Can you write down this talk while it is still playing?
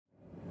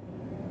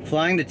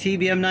Flying the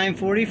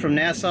TBM940 from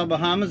Nassau,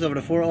 Bahamas over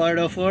to Fort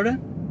Lauderdale, Florida.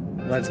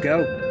 Let's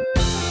go.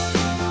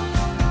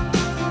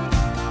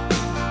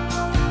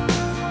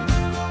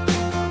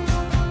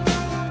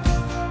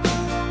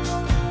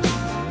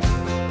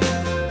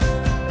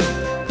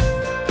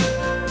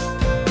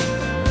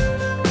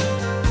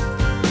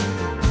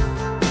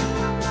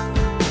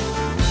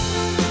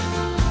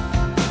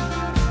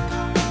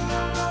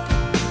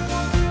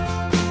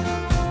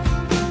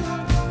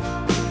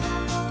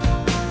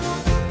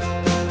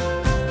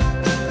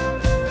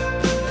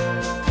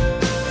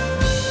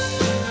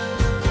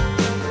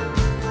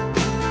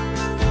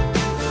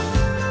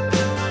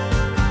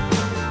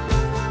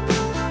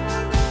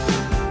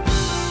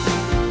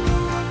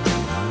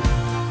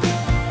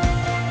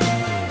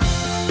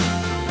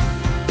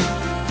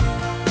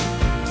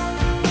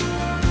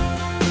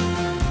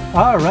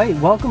 All right,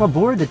 welcome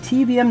aboard the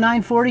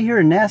TBM940 here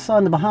in Nassau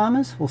in the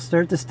Bahamas. We'll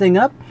start this thing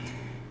up.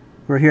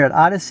 We're here at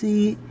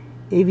Odyssey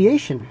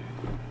Aviation.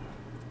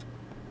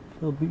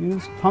 Fuel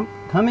boost pump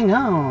coming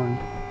on.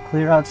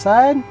 Clear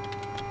outside.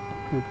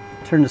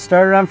 Turn the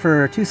starter on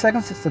for 2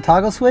 seconds. It's the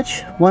toggle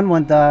switch.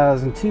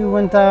 1,000,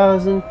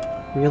 2,000,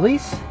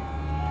 release.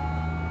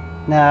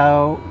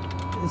 Now,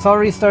 it's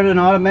already started an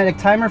automatic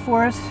timer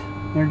for us.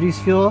 Introduce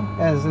fuel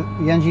as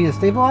the NG is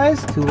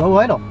stabilized to low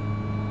idle.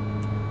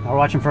 Now we're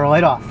watching for a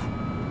light off.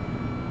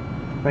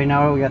 Right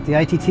now we got the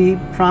ITT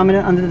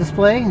prominent under the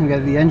display, and we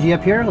got the NG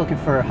up here looking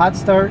for hot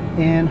start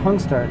and hung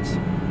starts.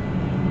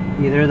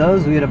 Either of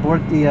those, we would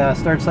abort the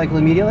start cycle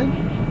immediately.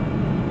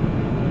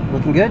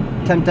 Looking good.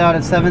 Temp out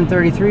at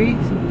 733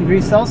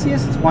 degrees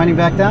Celsius. It's winding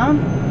back down.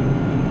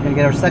 We're gonna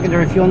get our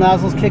secondary fuel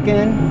nozzles kick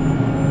in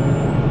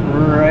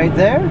right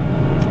there.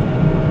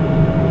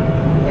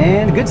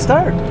 And a good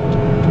start.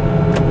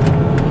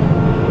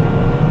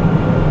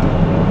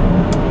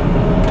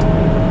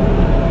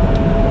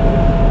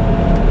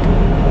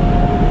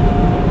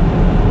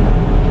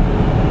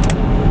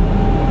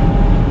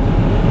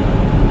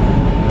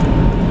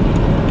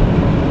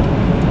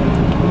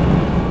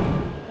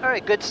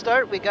 Good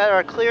start. We got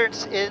our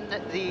clearance in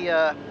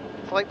the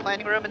flight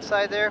planning room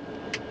inside there.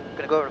 I'm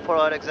going to go over to Fort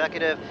Lauderdale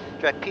Executive,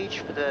 direct Peach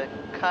for the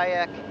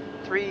Kayak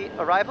 3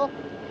 arrival.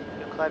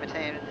 Climb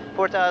attain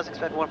 4,000,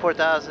 expect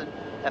 14,000.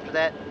 After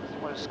that,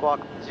 want to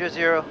squawk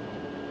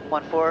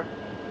 0014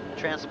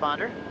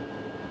 transponder.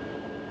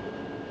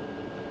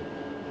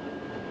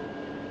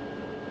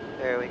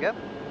 There we go.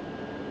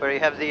 Where you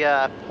have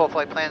the whole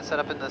flight plan set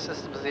up in the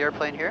systems of the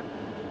airplane here.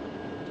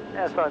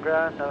 Nassau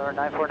ground, number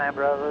 949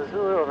 Bravo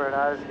Zulu, over at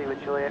Odyssey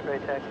with Juliet,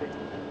 ready taxi.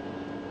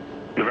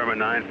 November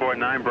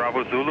 949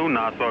 Bravo Zulu,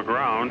 Nassau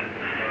ground.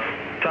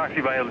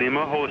 Taxi via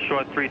Lima, hold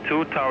short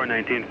 32, tower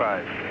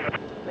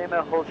 19.5.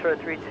 Lima, hold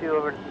short 32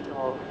 over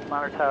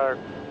monitor tower,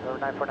 over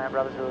 949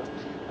 Bravo Zulu.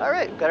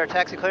 Alright, we've got our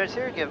taxi clearance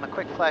here. Give them a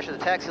quick flash of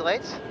the taxi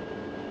lights.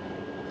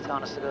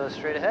 Telling us to go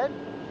straight ahead.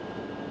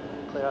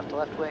 Clear off the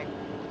left wing,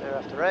 clear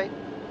off the right.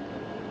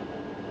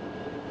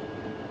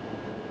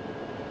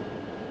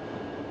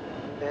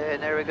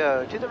 And there we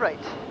go, to the right.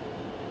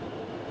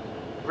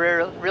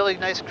 Really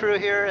nice crew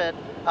here at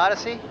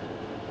Odyssey.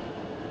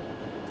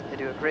 They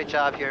do a great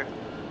job here.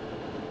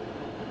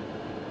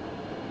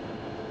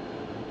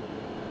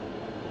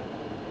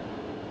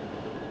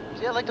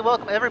 So yeah, I'd like to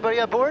welcome everybody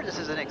on board. This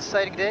is an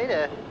exciting day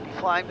to be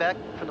flying back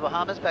from the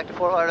Bahamas back to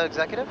Fort Lauderdale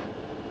Executive.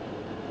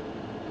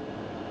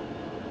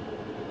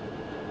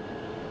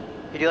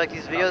 If you do like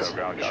these videos,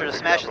 be sure to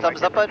smash the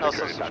thumbs up button.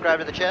 Also subscribe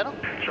to the channel.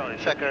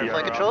 Check our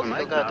flight controls.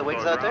 Look at the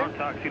wings out there.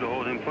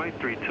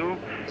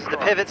 This is the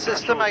pivot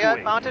system I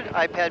got mounted,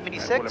 iPad Mini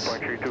 6.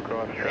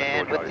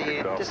 And with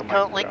the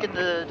discount link in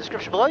the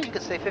description below, you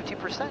can save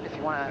 50% if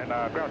you want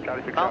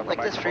to mount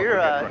like this for your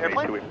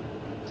airplane.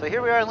 So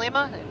here we are in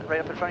Lima, and right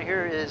up in front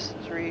here is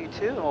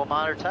 32, and we'll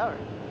monitor tower.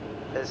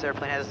 This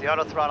airplane has the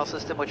auto throttle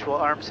system, which will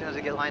arm as soon as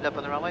we get lined up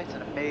on the runway. It's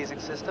an amazing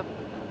system.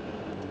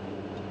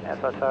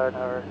 Nassau tower,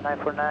 number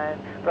 949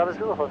 Bravo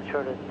Zulu, holding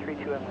short at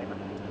 32 in Lima.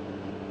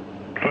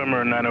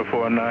 Number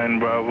 9049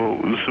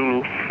 Bravo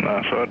Zulu,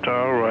 Nassau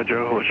tower,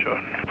 roger, hold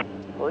short.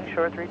 Holding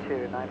short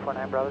 32,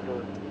 949 Bravo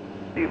Zulu.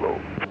 Evo.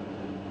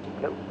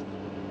 Hello.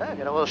 Yeah,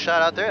 got a little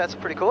shot out there, that's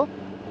pretty cool.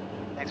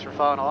 Thanks for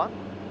following along.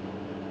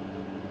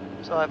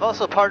 So I've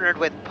also partnered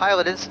with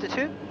Pilot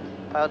Institute,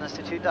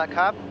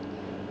 pilotinstitute.com.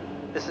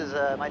 This is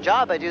my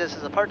job. I do this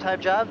as a part-time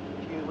job.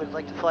 If you would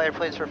like to fly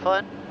airplanes for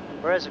fun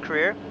or as a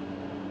career,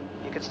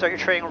 you can start your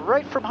training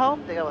right from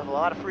home. They have a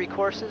lot of free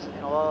courses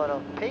and a lot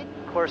of paid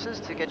courses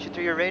to get you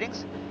through your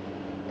ratings.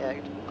 Yeah,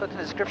 you click in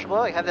the description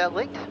below, I have that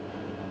linked.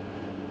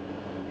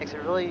 Makes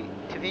it really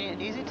convenient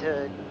and easy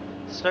to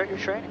start your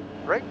training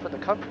right from the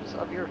comforts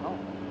of your home.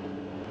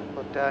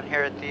 Look down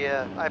here at the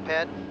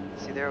iPad.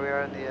 See, there we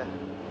are in the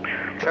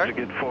chart.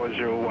 Target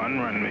 401,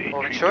 runway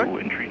 32,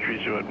 entry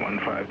 30 at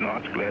 15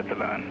 knots, clear to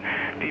land.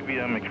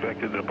 TBM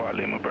expected to depart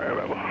Lima by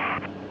arrival.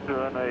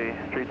 Runway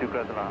 32,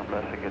 clear to land,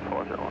 press ticket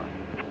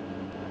 401.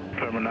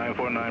 Number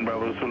 949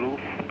 Bravo Zulu,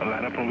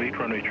 line up and wait,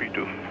 runway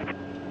 32.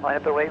 Line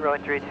up and wait, runway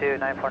 32,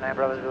 949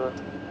 Bravo Zulu.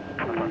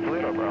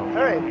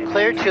 Alright,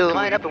 cleared to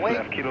line up and wait.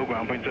 Left kilo,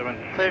 ground point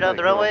 7. Cleared on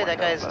the runway, that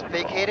guy's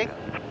vacating.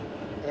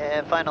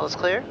 And final is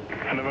clear.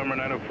 November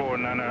 904,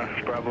 Nana,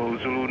 Bravo,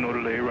 Zulu, no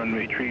delay,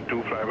 runway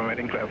 32, fly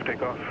permitting, clear for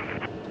takeoff.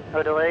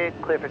 No delay,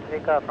 clear for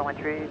takeoff, runway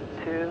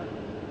 32,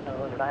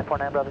 November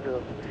 949, Bravo,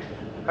 Zulu.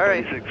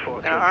 Alright, we're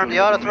going to arm the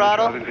auto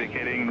throttle.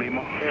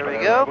 There we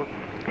go.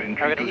 We're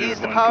going to ease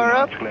the power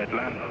up.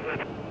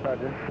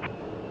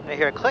 I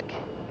hear a click.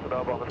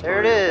 There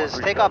it is.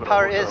 Takeoff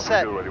power is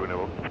set.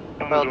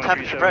 Well,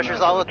 temperature pressures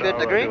all look good in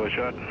the green.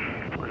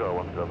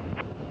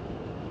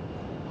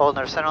 Holding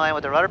our center line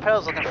with the rudder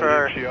pedals, looking for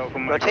our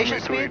rotation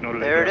speed.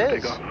 There it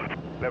is.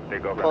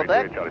 Pull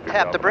back,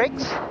 tap the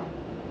brakes.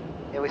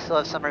 Yeah, we still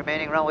have some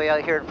remaining runway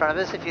out here in front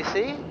of us, if you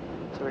see.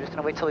 So we're just going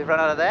to wait till we run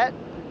out of that.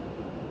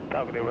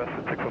 There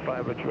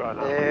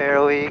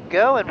we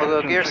go, and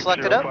we'll go gear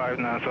selected up.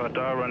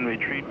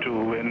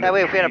 That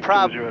way if we had a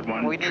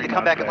problem, we need to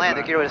come back and land,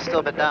 the gear would have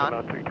still been down.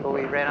 But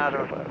we ran out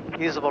of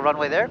usable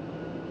runway there.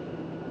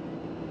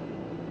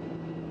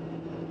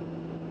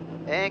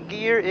 And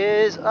gear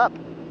is up.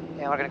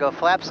 And we're going to go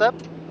flaps up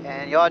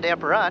and yaw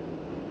damper on.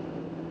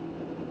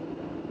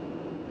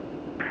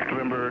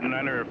 November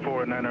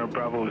 904, 9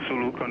 Bravo,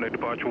 Zulu, contact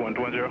departure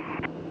 120.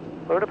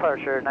 Low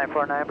departure,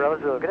 949 Bravo,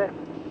 Zulu, good day.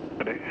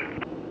 Good day.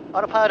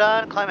 Autopilot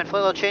on, climb in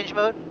flight level change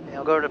mode, and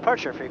we'll go to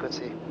departure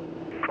frequency.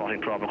 Crossing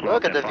 12 o'clock.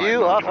 Look at the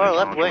view off our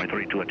left wing.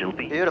 32 at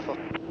Dilby. Beautiful.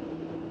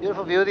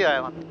 Beautiful view of the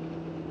island.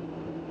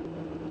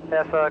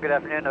 Yes, good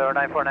afternoon, November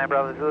 949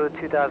 Bravo, Zulu,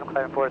 2000,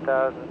 climbing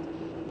 4000.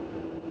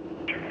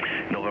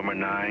 November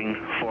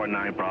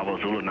 949 Bravo,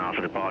 Zulu, now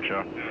for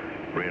departure.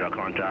 Radar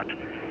contact.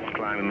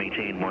 Climb and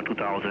maintain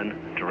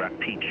 12000, direct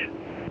Peach.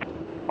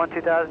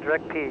 12000,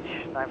 direct Peach,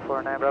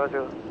 949 Bravo,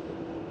 Zulu.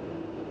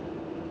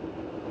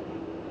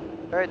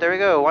 Alright, there we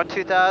go,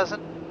 12000.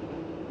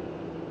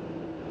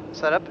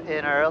 Set up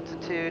in our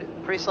altitude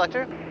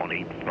pre-selector. Then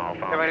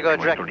we're going to go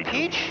direct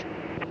Peach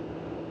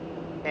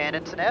and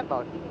into nav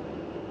mode.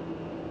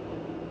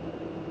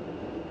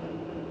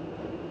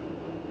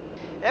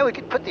 Yeah, we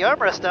can put the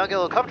armrest down, get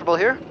a little comfortable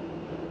here.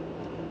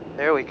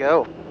 There we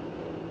go.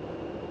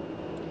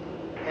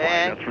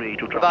 And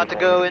we're about to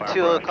go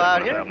into a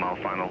cloud here.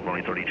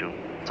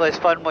 It's always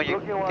fun when you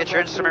get your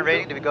instrument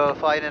rating to go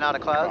fly in and out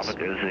of clouds.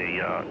 There's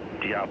a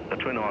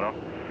twin auto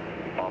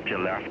off your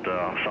left,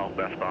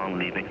 southwest bound,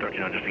 leaving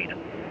 1300 feet.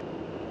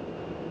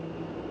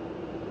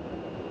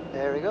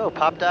 There we go,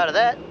 popped out of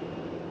that.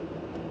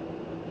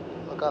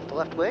 Look off the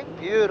left wing,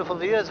 beautiful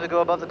view as we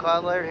go above the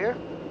cloud layer here.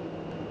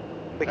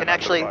 We can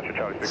actually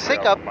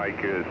sync up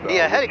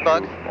via heading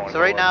bug. So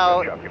right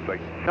now,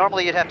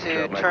 normally you'd have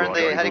to turn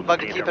the heading bug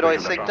to keep it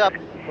always synced up.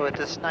 But with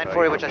this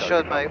 940, which I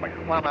showed in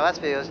one of my last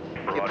videos,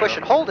 if you push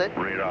and hold it,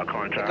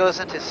 it goes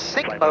into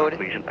sync mode,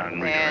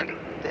 and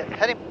the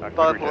heading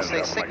bug will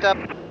stay synced up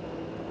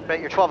right at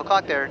your 12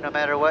 o'clock there, no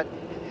matter what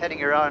heading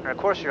you're on or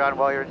course you're on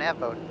while you're in nav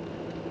mode.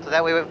 So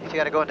that way, if you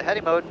got to go into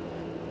heading mode,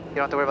 you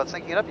don't have to worry about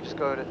syncing it up. You just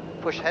go to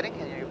push heading,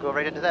 and you go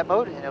right into that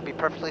mode, and it'll be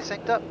perfectly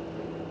synced up.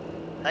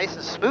 Nice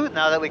and smooth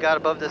now that we got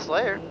above this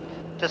layer.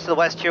 Just to the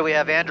west here we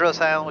have Andros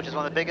Island, which is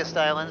one of the biggest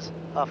islands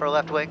off our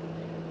left wing.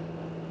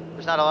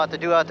 There's not a lot to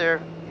do out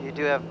there. You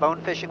do have bone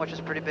fishing, which is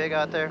pretty big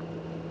out there.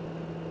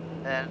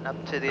 And up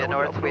to the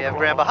north we have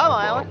Grand Bahama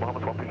Island.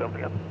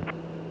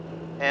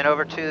 And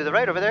over to the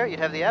right over there you'd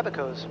have the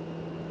Abacos.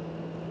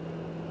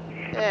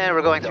 And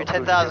we're going through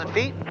 10,000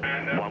 feet.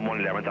 Turn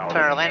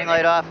our landing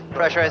light off,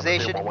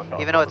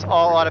 pressurization, even though it's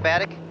all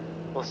automatic.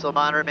 We'll still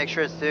monitor, make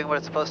sure it's doing what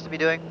it's supposed to be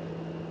doing.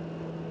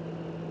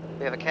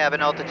 We have a cabin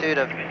altitude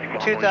of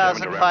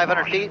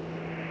 2,500 feet,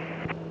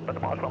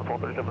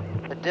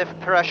 a diff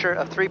pressure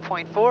of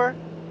 3.4,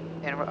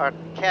 and our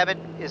cabin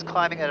is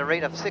climbing at a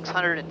rate of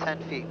 610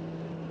 feet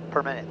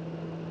per minute.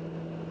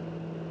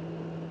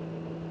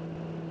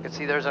 You can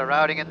see there's our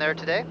routing in there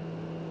today.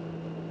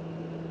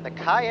 The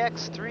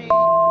Kayaks 3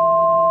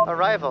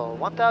 arrival,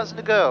 1,000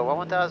 to go,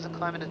 1,000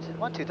 climbing to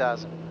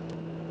 1,2,000.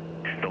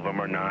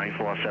 November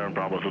 947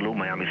 Bravo Zulu,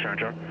 Miami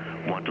Center,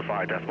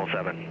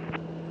 125.7.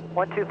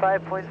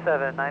 125.7,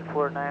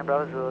 949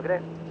 Bravo Zulu, good day.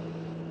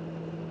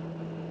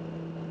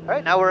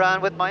 Alright, now we're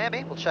on with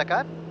Miami, we'll check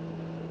on.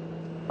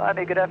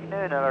 Miami, good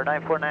afternoon, our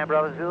 949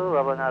 Bravo Zulu,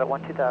 leveling out at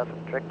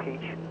 12000, direct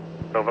Peach.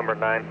 November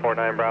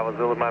 949 Bravo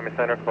Zulu, Miami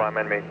Center, climb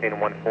and maintain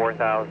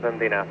 14,000,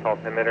 the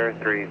assault emitter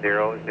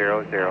 3000.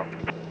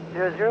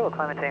 00, we'll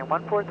climb and maintain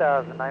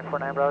 14,000,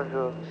 949 Bravo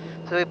Zulu.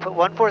 So we put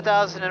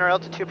 14,000 in our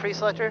altitude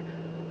pre-selector.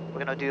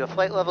 We're going to do a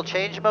flight level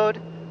change mode,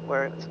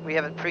 where we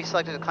have it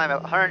pre-selected to climb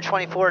at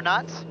 124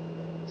 knots.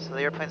 So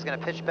the airplane's going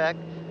to pitch back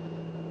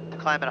to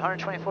climb at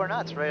 124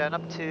 knots, right on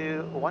up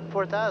to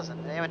 14,000.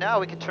 And now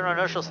we can turn our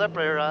inertial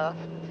separator off.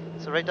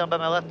 So right down by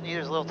my left knee,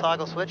 there's a little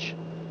toggle switch.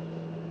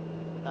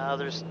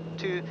 There's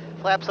two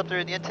flaps up there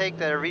in the intake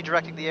that are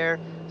redirecting the air,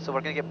 so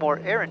we're going to get more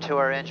air into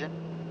our engine.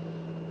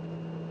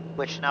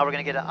 Which now we're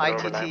going to get an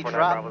ITT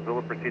drop. Bravo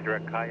Zulu, proceed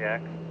direct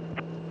kayak.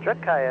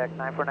 Direct kayak,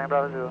 949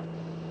 Bravo Zulu.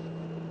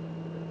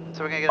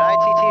 So we're going to get an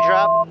ITT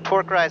drop,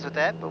 torque rise with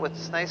that, but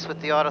what's nice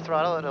with the auto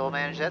throttle, it'll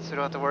manage that, so we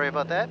don't have to worry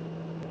about that.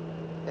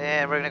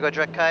 And we're going to go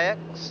direct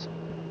kayaks.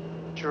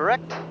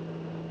 Direct.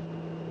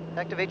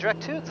 Activate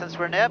direct 2. And since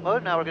we're in nav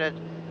mode, now we're going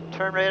to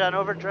turn right on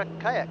over direct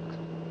kayak.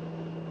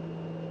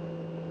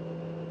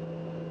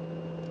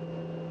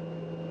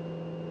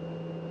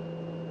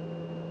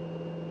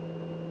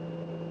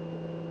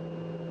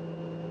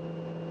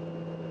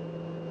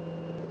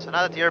 So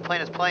now that the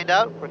airplane is planed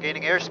out, we're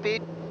gaining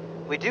airspeed.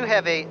 We do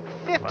have a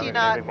 50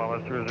 knot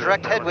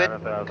direct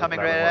headwind coming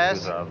right at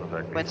us.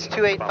 Wind's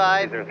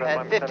 285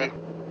 at 50.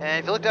 And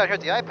if you look down here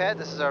at the iPad,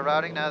 this is our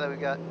routing now that we've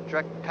got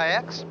direct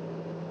kayaks.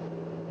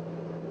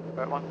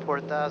 We're at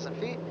 4,000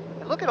 feet.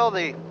 And look at all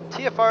the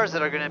TFRs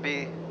that are going to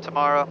be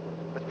tomorrow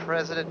with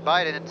President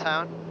Biden in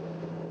town.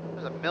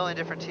 There's a million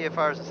different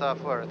TFRs in South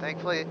Florida.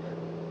 Thankfully,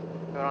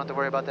 we don't have to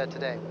worry about that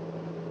today.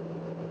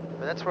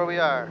 But that's where we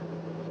are.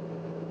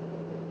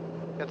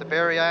 Got the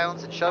Berry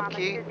Islands and Shub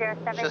Key,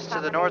 just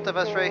to the north of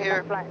us right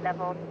here.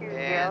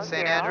 And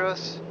San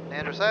Andros,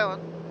 Andros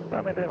Island,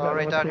 all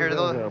right down here to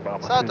the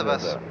south of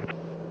us.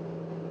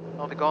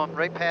 We'll be going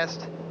right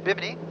past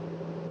Bimini.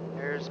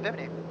 There's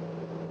Bimini.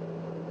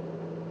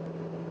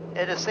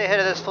 And to stay ahead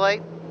of this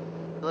flight,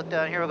 look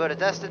down here, we'll go to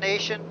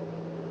destination,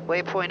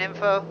 waypoint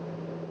info,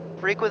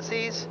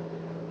 frequencies.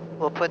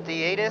 We'll put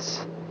the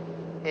ATIS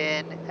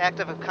in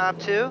active of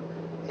COM2,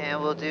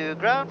 and we'll do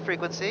ground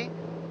frequency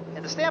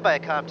in the standby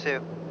at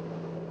COM2.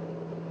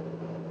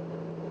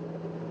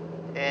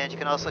 And you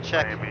can also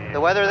check the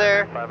weather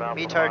there,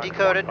 METAR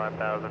decoded.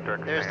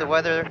 There's the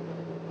weather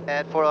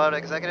at Fort Lauderdale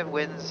Executive,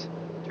 winds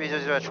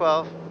 300 at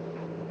 12.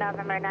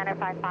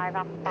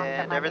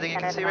 And everything you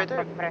can see right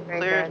there.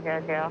 Clear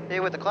day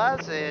with the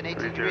clouds and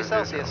 18 degrees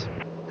Celsius.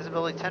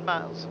 Visibility 10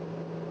 miles.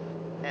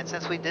 And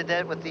since we did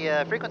that with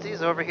the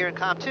frequencies over here in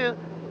COM2,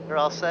 they're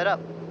all set up.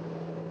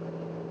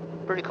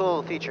 Pretty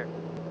cool feature.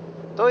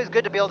 It's always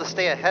good to be able to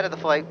stay ahead of the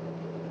flight.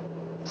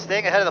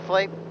 Staying ahead of the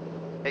flight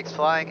makes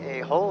flying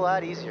a whole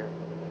lot easier.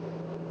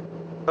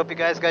 Hope you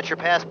guys got your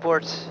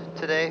passports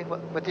today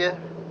with you.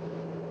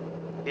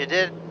 If you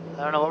did,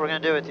 I don't know what we're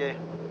going to do with you.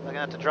 I'm going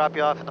to have to drop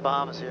you off in the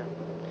Bahamas here.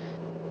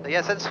 But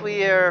yeah, since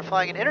we are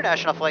flying an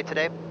international flight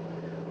today,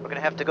 we're going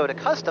to have to go to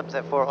customs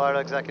at Fort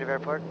Lauderdale Executive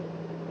Airport.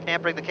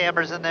 Can't bring the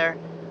cameras in there,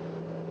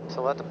 so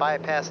we'll have to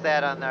bypass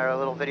that on our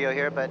little video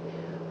here. But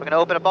we're going to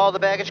open up all the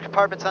baggage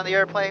compartments on the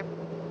airplane.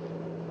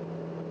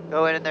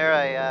 Go in there,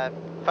 I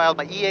filed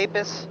my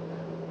e-APIS,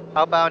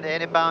 outbound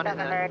and inbound.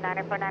 November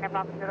 949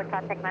 Bravo Zulu,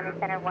 contact Miami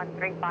Center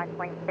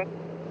 135.6.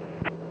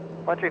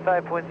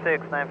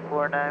 135.6,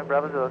 949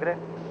 Bravo Zulu, good day.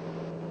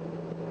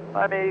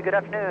 Miami, good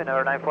afternoon,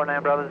 over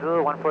 949 Bravo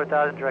Zulu,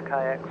 14,000 direct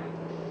kayaks.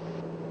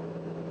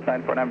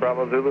 949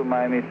 Bravo Zulu,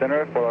 Miami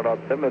Center, Fort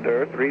Lauderdale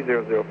altimeter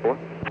 3004.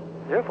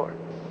 04.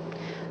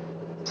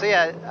 So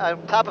yeah,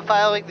 on top of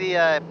filing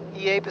the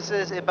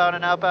e-APISs, inbound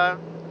and outbound,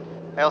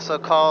 I also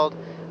called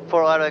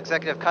Fort Lauderdale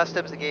Executive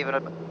Customs and gave it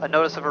a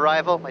notice of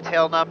arrival, my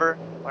tail number,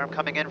 where I'm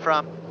coming in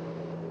from,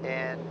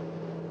 and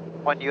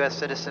one U.S.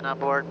 citizen on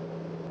board.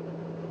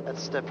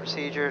 That's the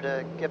procedure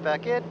to get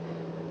back in.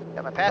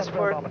 Got my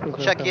passport. We'll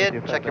check you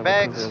in, check your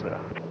bags,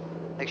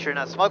 make sure you're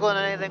not smuggling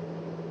anything.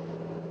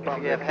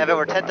 If you have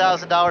over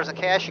 $10,000 in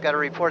cash, you got to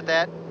report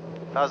that.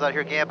 If I was out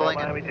here gambling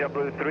and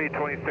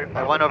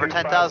I won over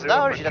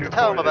 $10,000, you'd have to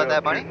tell them about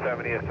that money.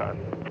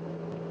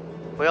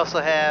 We also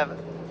have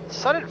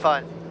Sun and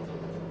Fun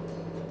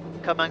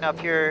coming up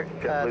here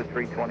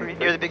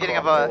near the beginning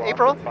of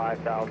April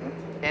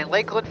in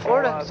Lakeland,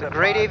 Florida. It's a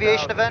great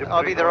aviation event.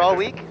 I'll be there all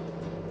week.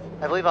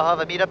 I believe I'll have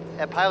a meetup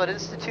at Pilot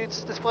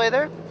Institute's display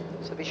there.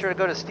 So be sure to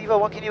go to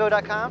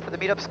stevo1kinevo.com for the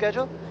meetup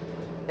schedule.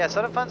 Yeah,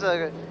 Sun and Fun's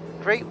a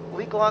great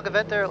week-long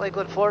event there at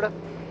Lakeland, Florida.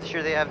 This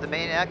year they have the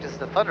main act is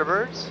the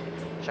Thunderbirds,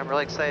 which I'm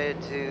really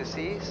excited to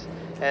see,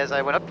 as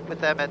I went up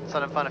with them at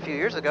Sun and Fun a few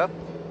years ago.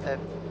 I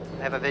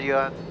have a video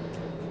on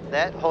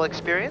that whole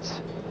experience.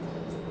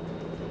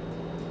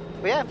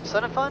 But yeah,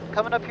 Sun and Fun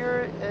coming up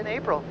here in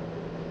April.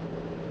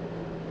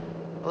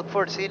 I look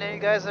forward to seeing any of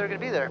you guys that are going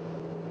to be there.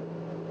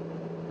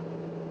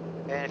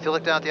 And if you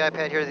look down at the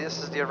iPad here,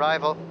 this is the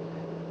arrival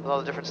with all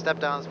the different step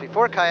downs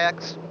before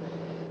kayaks.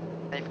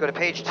 And if you go to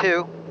page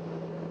 2,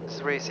 this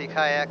is where you see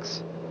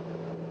kayaks.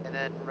 And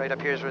then right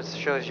up here is where it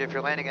shows you if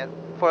you're landing at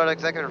Fort Lauderdale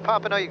Executive or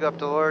Pompano, you go up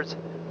to Lourdes,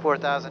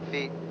 4,000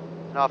 feet.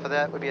 And off of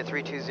that would be a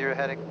 320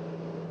 heading.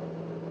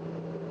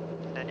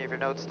 And then you have your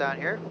notes down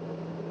here.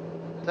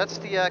 That's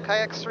the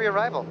Kayaks 3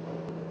 arrival.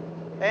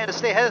 And to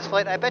stay ahead of this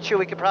flight, I bet you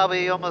we could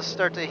probably almost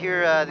start to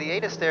hear the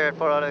ATIS there at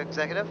Fort Lauderdale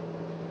Executive.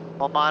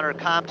 We'll monitor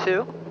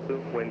COM2.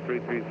 Wind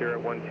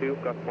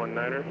 33012, gust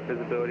 19er,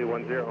 visibility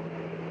 10.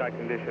 Sky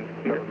conditions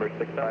clear. November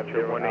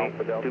 650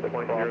 Alpha Delta,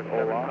 2.07,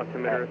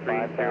 altimeter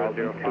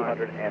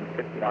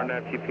 300. Our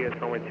nav GPS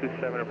runway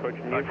 27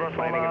 approaching you,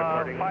 landing and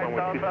departing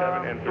runway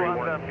 27 and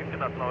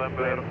 31.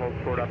 Land hold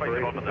stored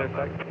operations in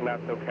effect.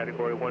 LAPSO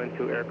category 1 and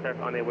 2 aircraft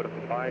unable to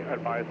fly,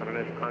 advised on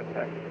initial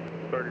contact.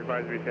 Bird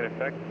advisories in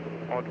effect.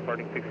 All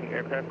departing fixing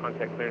aircraft,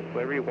 contact clearance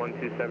delivery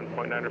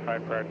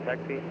 127.95 prior to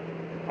taxi.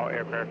 All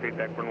aircraft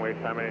feedback runway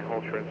timing and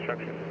hold short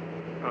instructions.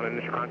 On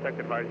initial contact,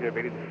 advise you of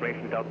ATIS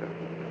information Delta.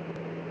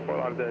 Fort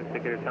Lauderdale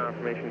Executive Town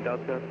information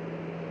Delta.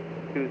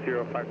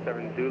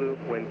 2057 Zulu,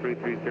 wind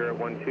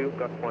 33012,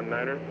 gust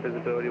 19er,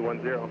 visibility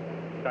 10.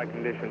 Sky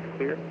conditions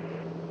clear.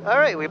 All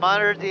right, we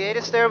monitored the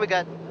ATIS there. We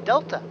got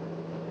Delta.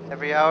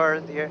 Every hour,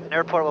 an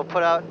airport will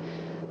put out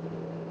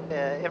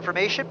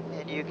information,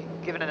 and you can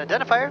give it an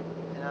identifier.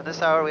 And on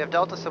this hour, we have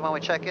Delta, so when we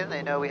check in,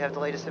 they know we have the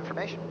latest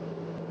information.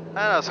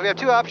 I don't know, so we have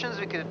two options.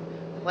 We could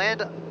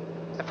land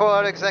at full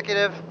auto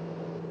executive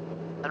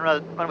on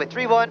runway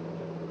 31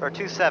 or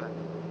 27.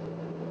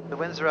 The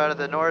winds are out of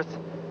the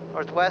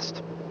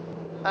northwest.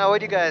 What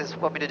do you guys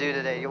want me to do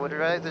today? You would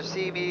rather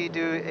see me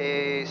do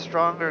a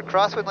stronger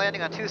crosswind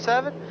landing on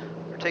 27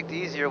 or take the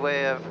easier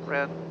way of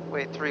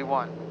runway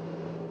 31?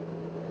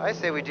 I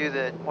say we do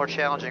the more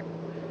challenging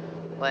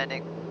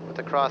landing with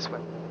the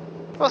crosswind.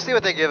 We'll see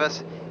what they give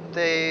us. If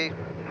they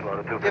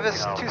give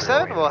us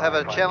 27, we'll have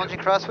a challenging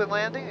crosswind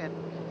landing, and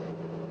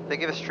if they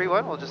give us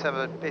 31, we'll just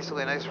have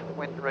basically a nice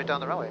wind right down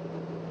the runway.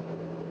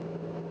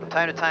 From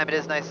time to time, it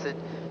is nice to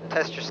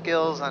test your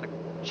skills on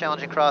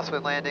challenging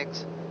crosswind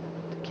landings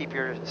to keep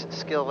your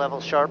skill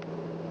level sharp.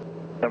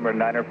 Number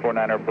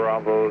 949er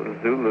Bravo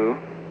Zulu,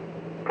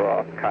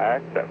 cross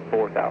kayaks at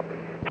 4,000.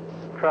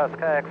 Cross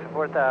kayaks at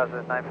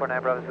 4,000,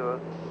 949 Bravo Zulu.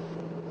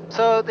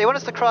 So they want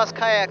us to cross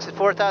kayaks at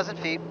 4,000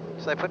 feet.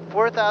 So I put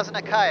 4,000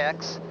 at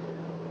kayaks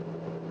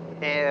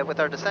with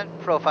our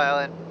descent profile,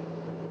 and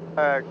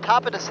our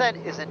top of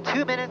descent is in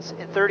 2 minutes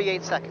and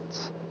 38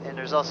 seconds. And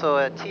there's also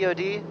a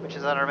TOD, which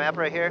is on our map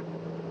right here,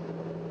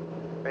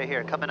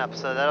 coming up.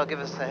 So that'll give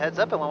us a heads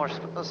up on when we're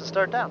supposed to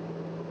start down.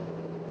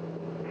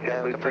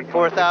 Yeah, we can put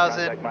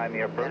 4,000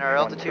 in our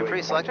altitude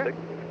pre-selector.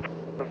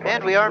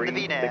 And we armed the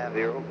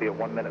VNAV. Be a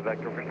 1 minute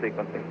vector for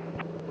sequencing.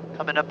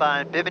 Coming up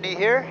on Bimini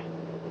here.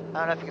 I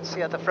don't know if you can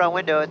see out the front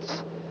window,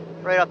 it's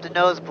right up the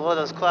nose below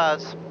those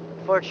clouds.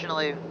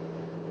 Fortunately,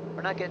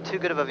 we're not getting too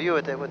good of a view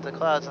with it with the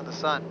clouds and the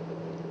sun.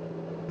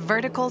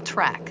 Vertical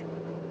track.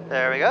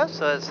 There we go,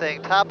 so it's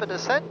saying top of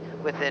descent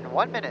within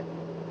 1 minute.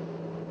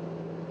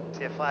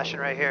 See it flashing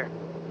right here.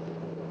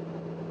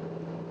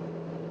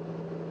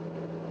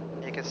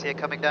 You can see it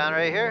coming down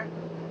right here.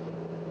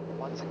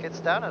 Once it gets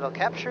down, it'll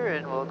capture,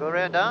 and we'll go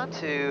right down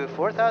to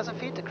 4,000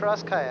 feet to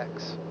cross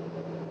kayaks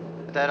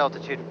with that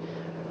altitude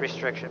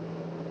restriction.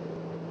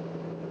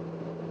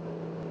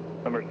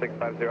 Number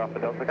 650 Alpha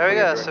Delta. There we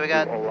go, so we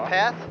got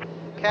path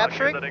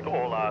capturing with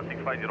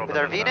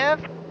our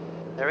VNAV.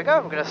 There we go,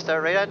 we're going to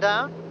start right on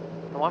down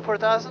from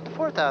 14,000 to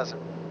 4,000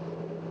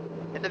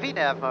 in the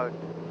VNAV mode.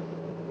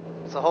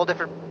 It's a whole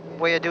different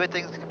way of doing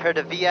things compared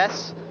to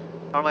VS.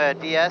 Normally I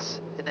DS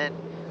and then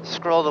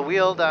scroll the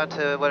wheel down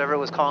to whatever it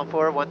was calling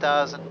for,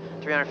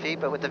 1,300 feet,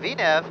 but with the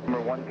VNAV,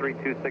 Number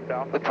 1326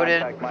 Alpha, we put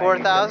in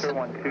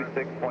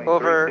 4,000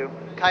 over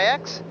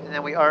kayaks, and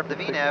then we arm the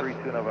VNAV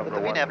with the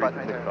VNAV button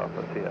right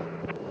there.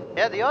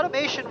 Yeah, the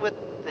automation with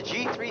the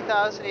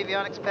G3000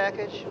 avionics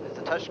package, with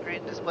the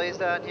touchscreen displays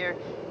down here,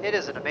 it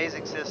is an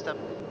amazing system.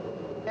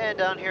 And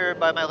down here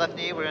by my left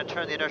knee, we're going to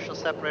turn the inertial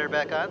separator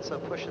back on, so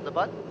pushing the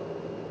button.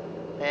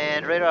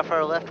 And right off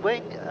our left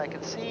wing, I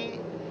can see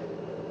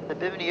the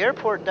Bimini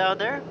Airport down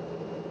there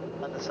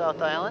on the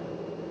South Island.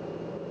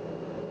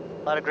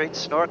 A lot of great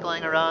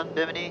snorkeling around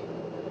Bimini.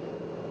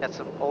 Got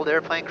some old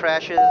airplane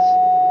crashes.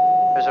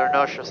 There's our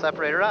inertial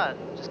separator on.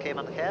 Just came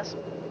on the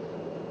castle.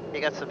 You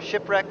got some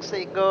shipwrecks that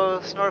you can go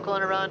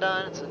snorkeling around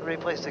on. It's a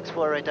great place to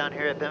explore right down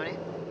here at Bimini.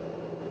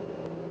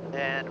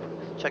 And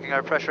checking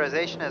our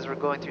pressurization as we're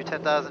going through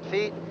 10,000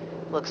 feet.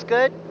 Looks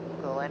good.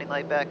 The landing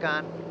light back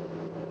on.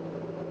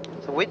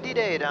 It's a windy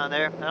day down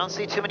there. I don't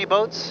see too many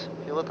boats.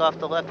 If you look off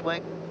the left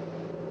wing,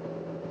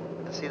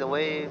 you can see the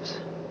waves.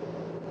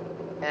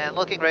 And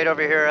looking right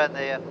over here on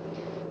the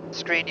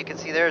screen, you can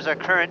see there's our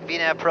current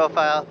VNAV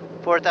profile,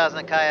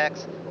 4,000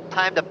 kayaks.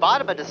 Time to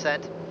bottom of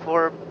descent,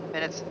 4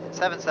 minutes and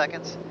 7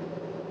 seconds.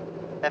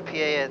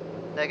 FPA at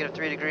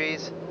 -3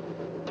 degrees.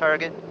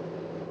 Target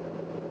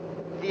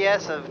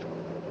VS of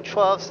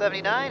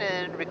 1279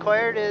 and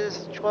required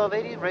is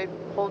 1280, right,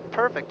 hold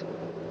perfect.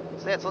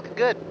 So yeah, it's looking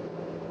good.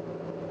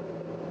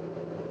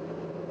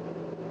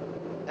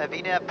 A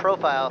VNAV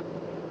profile,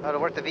 how to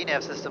work the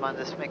VNAV system on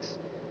this makes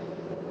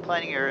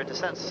planning your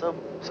descent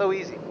so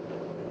easy.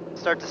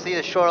 Start to see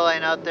the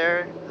shoreline out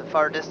there, the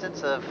far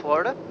distance of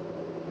Florida.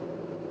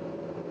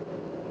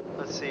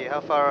 Let's see, how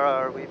far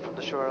are we from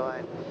the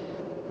shoreline?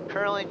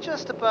 Currently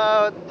just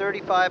about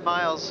 35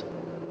 miles.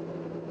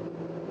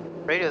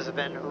 Radios have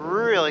been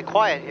really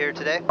quiet here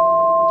today.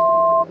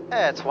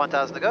 It's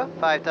 1,000 to go,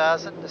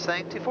 5,000,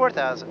 descending to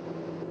 4,000.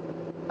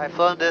 I've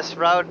flown this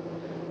route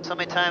so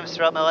many times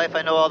throughout my life,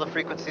 I know all the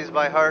frequencies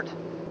by heart.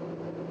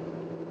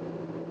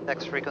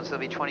 Next frequency will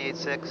be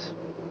 28.6.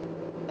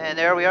 And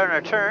there we are in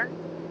our turn.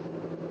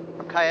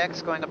 From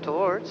kayaks going up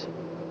towards.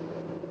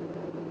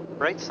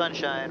 Bright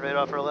sunshine right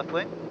off our left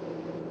wing.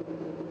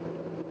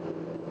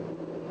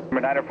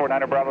 Number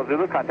 949er Bravo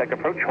Zulu, contact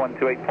approach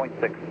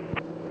 128.6.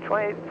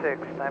 28.6,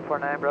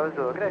 949 Bravo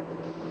Zulu, good day.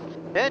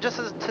 Yeah, just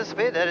as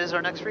anticipated, that is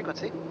our next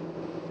frequency.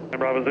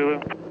 Bravo Zulu.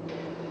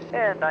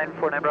 And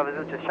 949 Bravo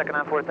Zulu, just checking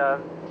on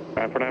 4,000.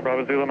 949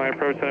 Bravo Zulu, my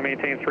approach to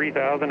maintain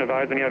 3,000,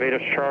 advising you have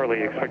ATIS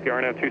Charlie, expect the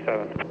RNAV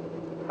 27.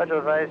 Roger,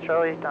 advise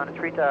Charlie, down to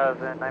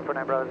 3,000,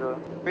 949 Bravo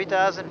Zulu.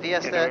 3,000,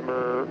 VS that.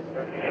 November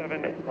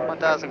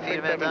 1,000 feet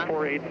a minute down.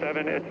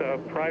 487, it's a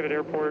private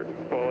airport.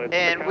 Well, it's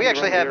and we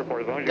actually have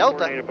airport. As long as Delta. You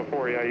coordinated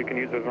before, yeah, you can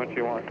use it as much as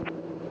you want.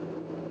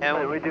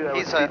 And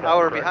he's an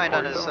hour behind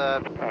on his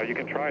you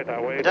can try it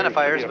that way.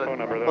 identifiers, but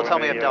we'll tell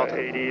me if Delta.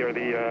 80 or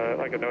the,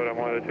 like a note on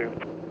one of the two.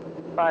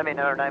 Miami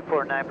Number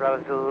 949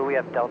 Bravo Zulu, we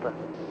have Delta.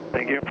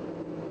 Thank you.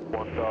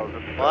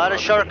 1,000. A lot of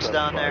sharks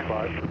down there.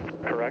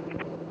 Correct.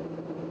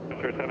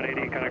 Sir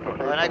 780, connect with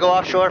When I go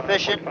offshore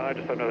fishing, just let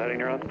me know the heading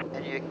you're on.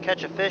 and you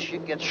catch a fish, you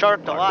can get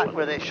sharked a lot,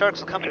 where the sharks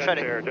will come to try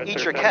to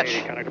eat your catch.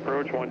 It's kind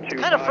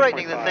of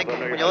frightening to think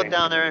when you look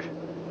down there,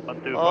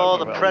 all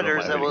the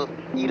predators that will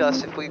eat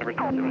us if we go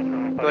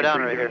down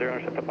right here.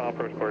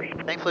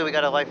 Thankfully we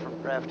got a life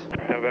raft.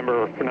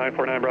 November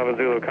 949 Bravo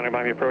Zulu, connect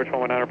Miami approach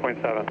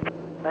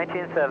 119.7.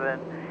 19.7,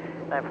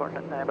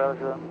 949 Bravo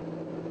Zulu.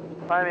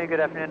 Miami, good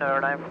afternoon,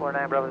 number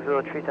 949 Bravo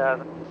Zulu,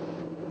 3,000.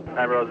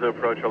 9 Bravo Zulu,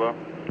 approach, hello.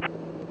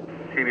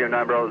 TBM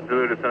 9 Bravo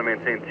Zulu, descend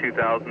and maintain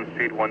 2,000,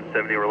 speed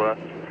 170 or less.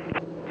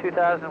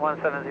 2,000,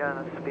 170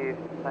 on the speed,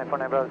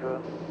 949 Bravo Zulu.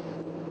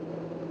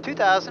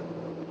 2,000,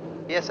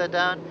 yes, that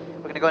down.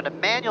 We're going to go into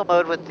manual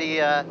mode with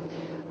the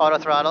auto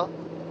throttle.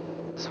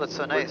 That's what's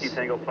so nice.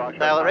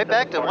 Dial it right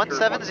back to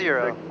 170.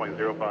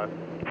 6.05.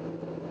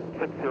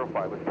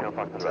 605 with Channel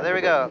Fox. So there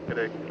we go.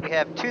 We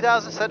have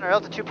 2,000 set in our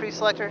altitude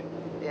pre-selector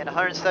and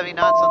 170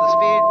 knots on the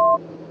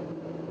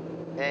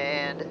speed.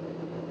 And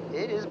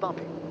it is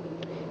bumpy.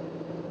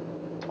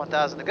 It's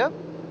 1,000 to go.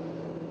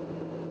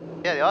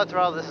 Yeah, the auto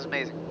throttle, this is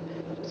amazing.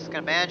 It's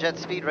going to manage that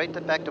speed right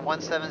back to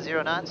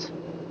 170 knots.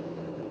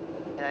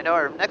 And I know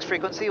our next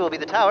frequency will be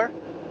the tower,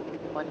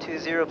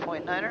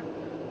 120.9er.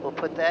 We'll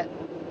put that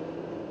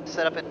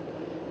set up in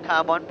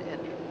COM 1 in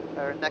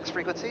our next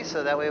frequency,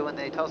 so that way when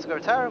they tell us to go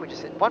to tower, we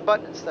just hit one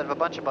button instead of a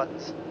bunch of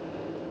buttons.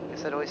 Like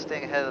I said, always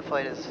staying ahead of the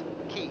flight is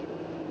key,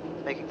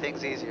 making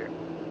things easier.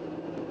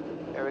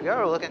 There we go,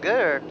 we're looking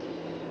good.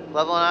 We're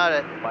leveling out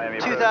at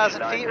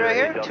 2,000 feet right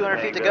here, 200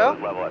 feet to go.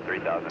 Level at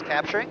 3,000.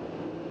 Capturing.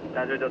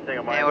 And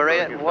we're right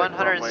at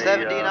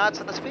 170 knots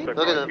on the speed.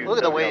 Look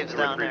at the waves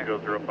down there.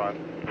 Below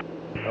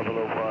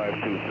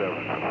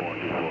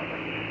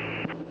 527.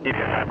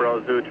 TBM 9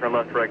 Bravo Zulu, turn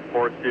left direct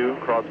 42,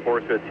 cross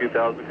 42 at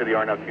 2,000 for the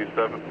RNAV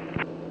 27.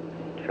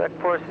 Direct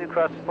 42,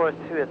 cross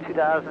 42 at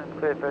 2,000,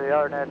 clear for the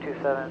RNAV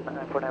 27,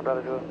 949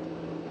 Bravo Zulu.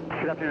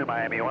 Good afternoon,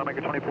 Miami. You want to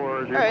make a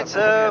 24? Alright,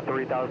 so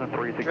direct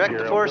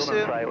the 42.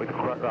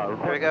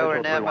 There we go, we're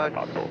in nav mode.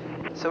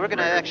 So we're going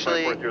to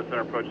actually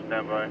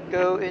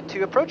go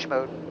into approach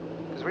mode,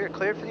 because we are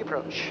cleared for the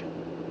approach.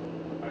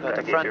 At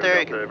the front there,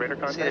 you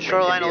can see the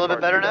shoreline a little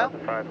bit better now.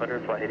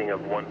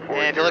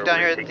 And if you look down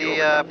here at the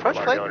approach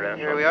plate,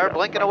 here we are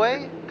blinking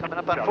away, coming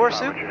up on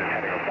Forsu.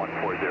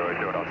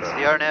 It's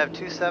the RNAV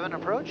 27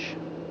 approach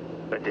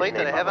plate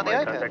that I have on the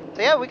iPad.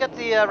 So yeah, we got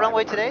the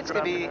runway today. It's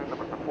going to be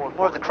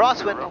more of the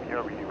crosswind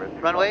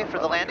runway for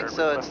the landing,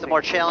 so it's the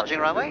more challenging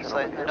runway. So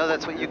I know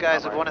that's what you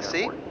guys would want to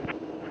see.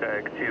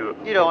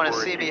 You don't want to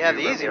see me have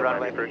the easy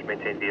runway.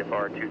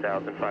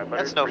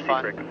 That's no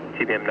fun.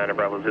 TBM 9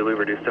 Bravo Zulu,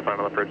 reduce to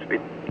final approach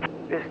speed.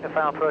 Reducing the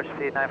final approach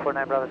speed,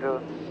 949 Bravo Zulu.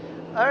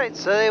 Alright,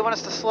 so they want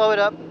us to slow it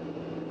up.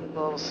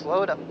 We'll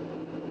slow it up.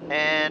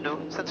 And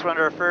since we're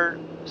under our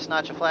first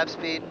notch of flap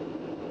speed,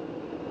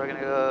 we're going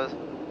to go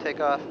take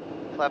off.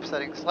 Flap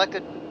setting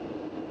selected.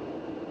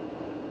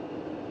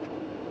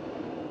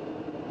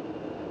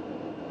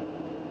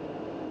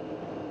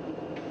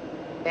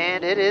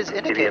 And it is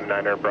indicated.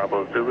 TBM 9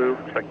 Bravo Zulu,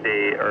 expect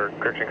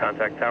correction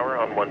contact tower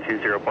on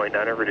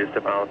 120.9, reduce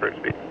to final approach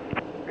speed.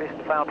 Reduce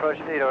to final approach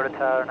speed, order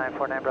tower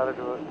 949 Bravo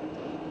Zulu.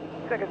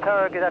 Second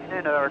tower, good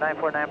afternoon, over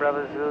 949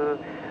 Bravo Zulu.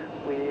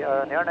 We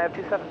are on the RNAV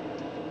 27.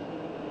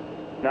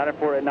 9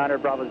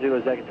 Bravo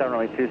Zulu, second tower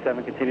runway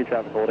 27, continue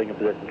traffic holding in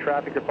position.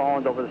 Traffic are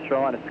following over the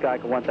shoreline at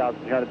Skyco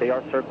 1,300, they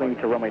are circling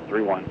to runway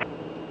 31.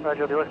 Roger,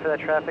 we'll be looking for that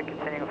traffic,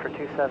 continuing for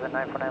 27,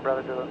 949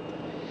 Bravo Zulu.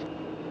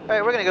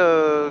 Alright, we're going to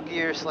go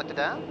gear selected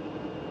down.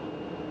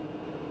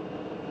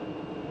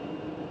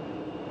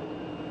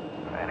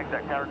 And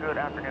exact tower, good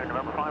afternoon,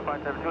 November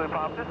 557 Julie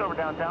Pop, just over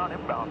downtown,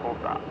 inbound, full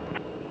stop.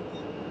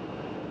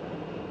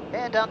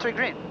 And down 3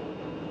 green.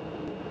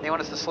 They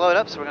want us to slow it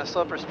up, so we're going to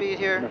slow up our speed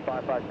here.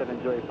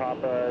 557 Julie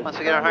Papa. Once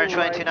we get our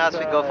 122 knots,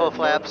 we can go full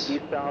flaps.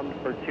 Eastbound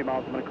for 2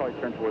 miles, I'm going to call you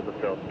turn towards the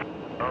field.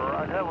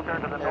 Alright, we'll turn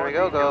to the there we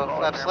go,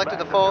 flap selected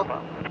to full.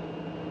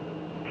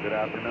 Good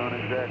afternoon,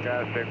 exact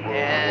guys.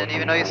 And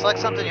even though you select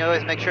something, you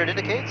always make sure it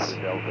indicates.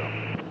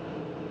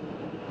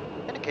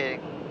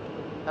 Indicating.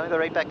 Now we go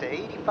right back to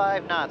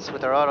 85 knots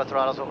with our auto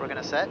throttle is what we're going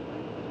to set.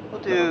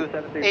 We'll do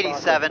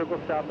 87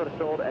 with the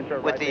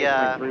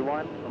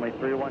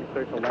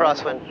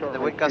crosswind,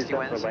 the gusty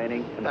winds.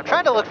 I'm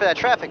trying to look for that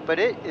traffic, but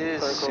it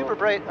is super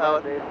bright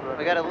out.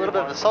 We got a little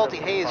bit of a salty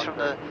haze from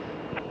the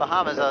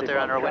Bahamas out there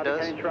on our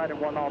windows.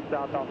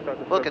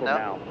 Looking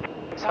though.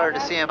 It's hard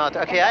to see him out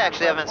there. Okay, I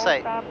actually have him in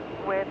sight.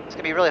 It's going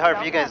to be really hard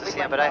for you guys to see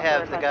him, but I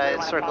have the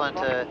guys circling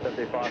to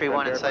tree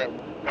 1 in sight.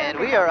 And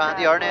we are on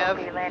the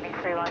RNAV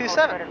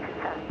 27.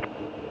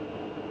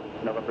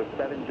 November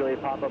 7, Julia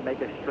Papa, make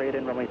a straight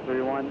in, runway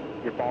 31.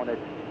 You're following a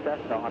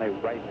Cessna on a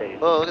right base.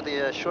 Oh, look at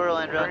the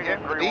shoreline around here,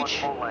 the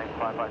beach.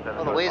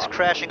 All the waves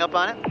crashing up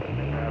on it.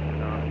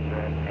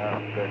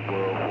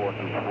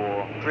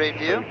 Great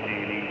view.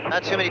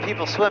 Not too many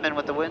people swimming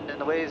with the wind and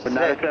the waves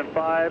today.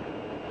 910-5,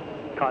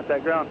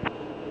 contact ground.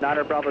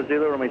 9er Bravo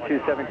Zulu, runway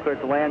 27, clear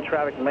to land.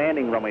 Traffic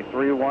landing, runway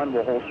 31.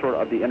 We'll hold short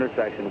of the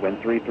intersection.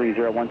 Wind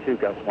 33012,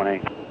 gust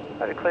 18.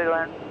 Clear to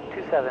land,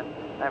 27,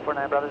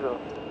 949 Bravo Zulu.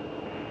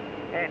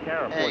 And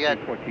Tara, you got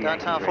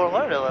downtown Fort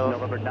Lauderdale,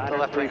 November the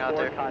left wing out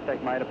there.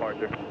 Contact my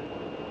departure.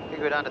 You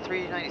go down to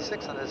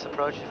 396 on this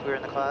approach if we were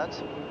in the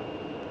clouds.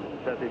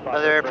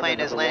 Another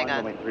airplane is landing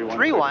on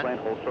 31, and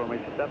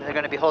they're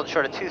going to be holding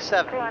short of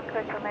 27.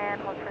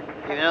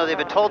 Even though they've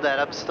been told that,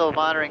 I'm still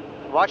monitoring,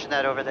 watching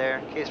that over there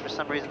in case for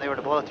some reason they were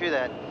to blow through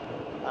that.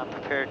 I'm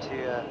prepared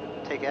to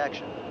take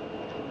action.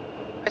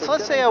 Right, so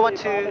let's say I want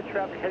to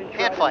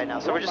hand fly now.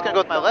 So we're just going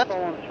to go with my left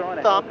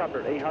thumb,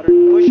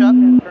 push up.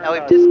 Now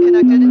we've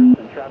disconnected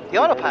the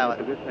autopilot.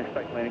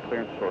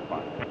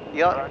 The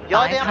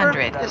yaw damper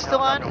is still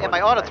on, and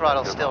my auto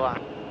throttle is still on.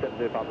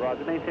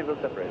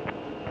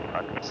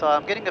 So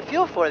I'm getting a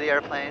feel for the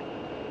airplane,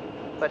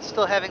 but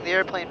still having the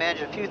airplane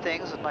manage a few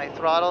things with my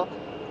throttle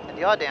and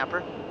the yaw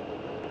damper.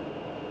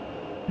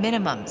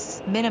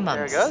 Minimums.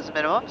 There it goes,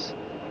 minimums.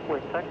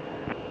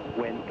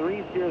 Wind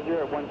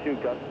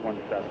 30012, gust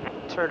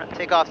 17.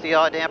 Take off the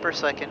yaw damper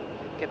so I can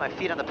get my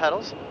feet on the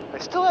pedals. I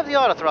still have the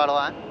auto throttle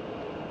on.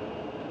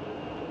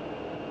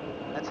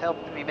 That's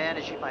helped me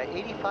manage my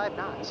 85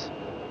 knots.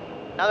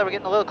 Now that we're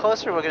getting a little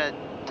closer, we're going to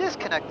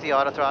disconnect the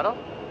auto throttle,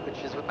 which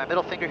is with my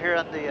middle finger here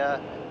on the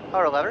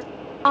power lever.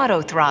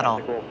 Auto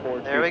throttle.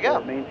 There we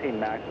go. Maintain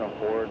maximum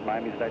forward.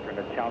 Miami sector and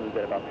a challenge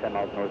at about 10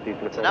 miles northeast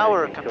of the So now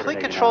we're in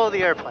complete control of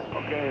the airplane.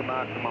 Okay,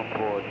 maximum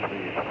forward,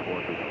 please.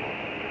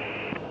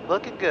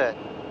 Looking good.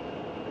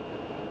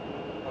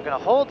 We're going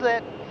to hold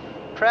that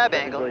crab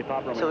angle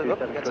until we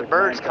got some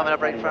birds coming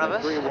up right in front of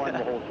us.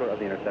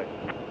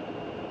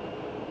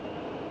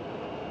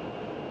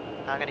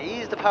 Now I'm going to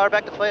ease the power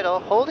back to flight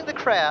level, holding the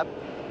crab,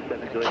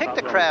 kick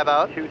the crab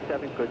out.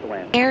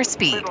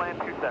 Airspeed.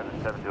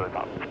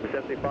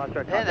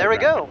 And there we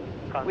go.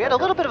 We had a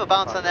little bit of a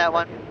bounce on that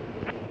one.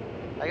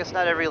 I guess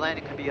not every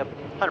landing can be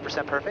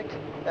 100% perfect.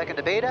 Back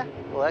into beta,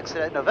 we'll exit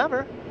at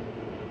November,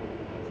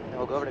 and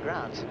we'll go over to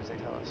ground as soon as they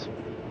tell us.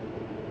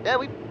 Yeah,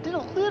 we did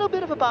a little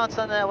bit of a bounce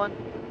on that one.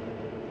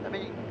 I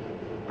mean,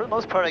 for the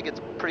most part, I get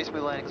some pretty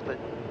smooth landings, but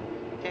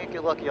can't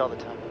get lucky all the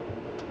time.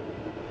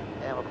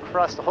 And we'll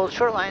cross the whole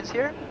short lines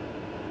here.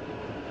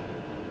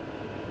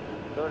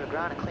 Go to the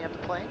ground and clean up the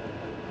plane.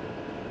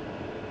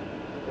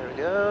 There we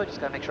go. Just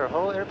gotta make sure our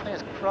whole airplane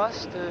is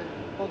crossed the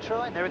whole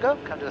shoreline. There we go.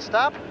 Come to a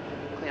stop.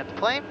 Clean up the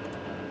plane.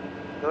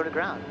 Go to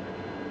ground.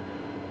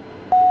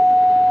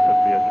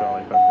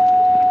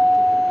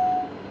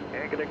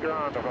 Anchor to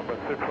ground, November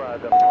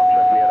 65, then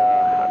approximately at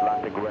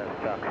Atlantic West,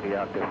 taxi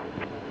active.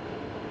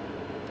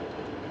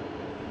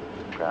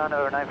 Ground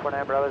over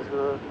 949 Bravo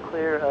Zulu,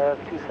 clear of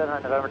 27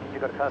 on November, need to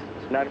go to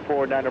customs.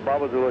 949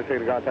 Bravo Zulu, take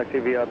the contact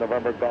TV on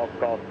November Golf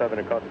 7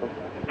 in customs.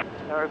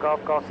 November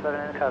Golf 7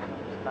 in customs,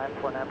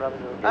 949 Bravo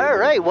Zulu. All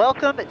right,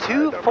 welcome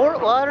to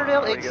Fort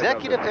Lauderdale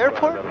Executive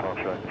Airport.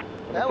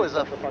 That was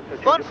a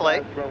fun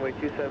flight. Glad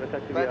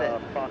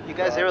that you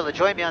guys are able to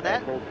join me on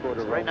that. So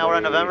right now we're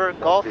on November,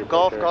 Golf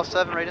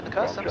 7 right in the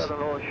customs.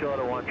 Go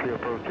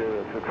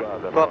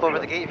up over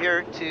the gate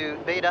here to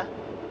Beta.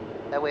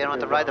 That way I don't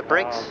have to ride the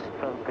brakes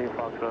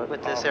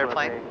with this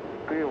airplane.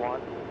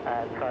 3-1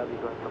 and Charlie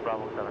going for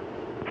Bravo 7.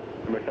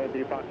 Number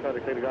 73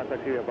 Foxtrot, take the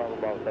contact TV on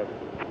Bravo 7.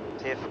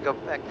 See if we go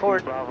back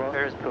forward,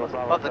 there's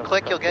above the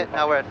click you'll get,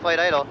 now we're at flight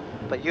idle,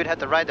 but you'd have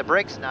to ride the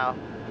brakes now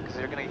because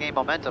you're going to gain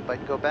momentum,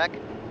 but go back,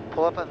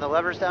 pull up on the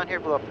levers down here,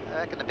 go up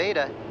back in the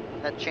Beta,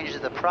 and that changes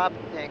the prop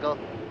angle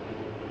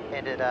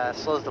and it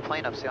slows the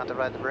plane up so you don't have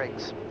to ride the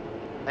brakes.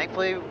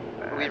 Thankfully,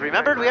 we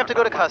remembered we have to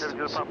go to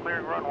customs.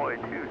 Clearing runway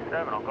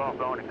 27 on Golf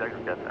going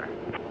Executive Jet Center.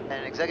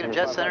 And Executive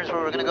Jet Center is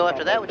where we're going to go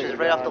after that, which is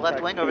right off the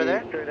left wing over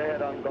there. Straight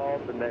ahead on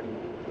Golf and then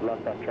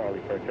left on Charlie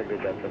for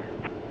Executive Jet Center.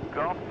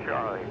 Golf,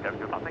 Charlie,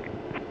 Executive, I'm thinking.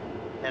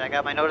 And I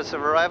got my notice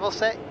of arrival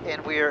set,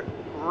 and we're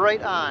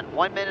right on,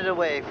 1 minute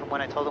away from when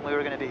I told them we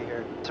were going to be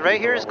here. So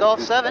right here is Golf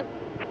 7.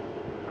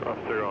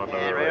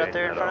 And right out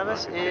there in front of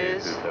us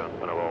is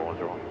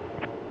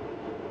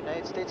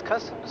United States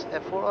Customs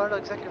at Fort Lauderdale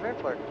Executive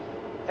Airport.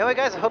 Anyway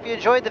guys, I hope you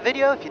enjoyed the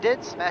video. If you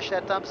did, smash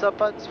that thumbs up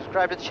button,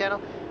 subscribe to the channel.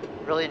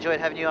 Really enjoyed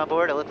having you on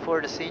board. I look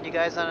forward to seeing you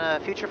guys on a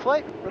future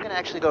flight. We're going to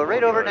actually go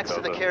right over next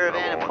to the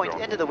caravan and point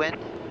into the wind.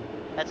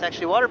 That's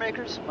actually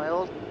Watermakers, my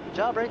old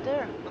job right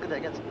there. Look at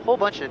that, got a whole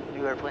bunch of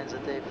new airplanes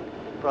that they've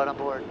brought on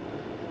board.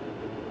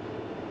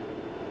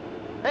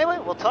 Anyway,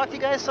 we'll talk to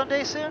you guys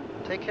someday soon.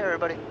 Take care,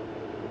 everybody.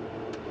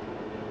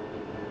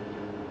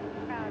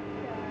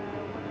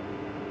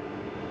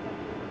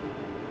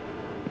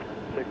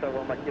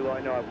 Mike Kilo,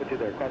 I know I put you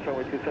there. Cross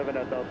runway 27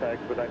 at Delta,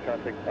 expedite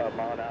traffic,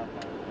 mile and a half.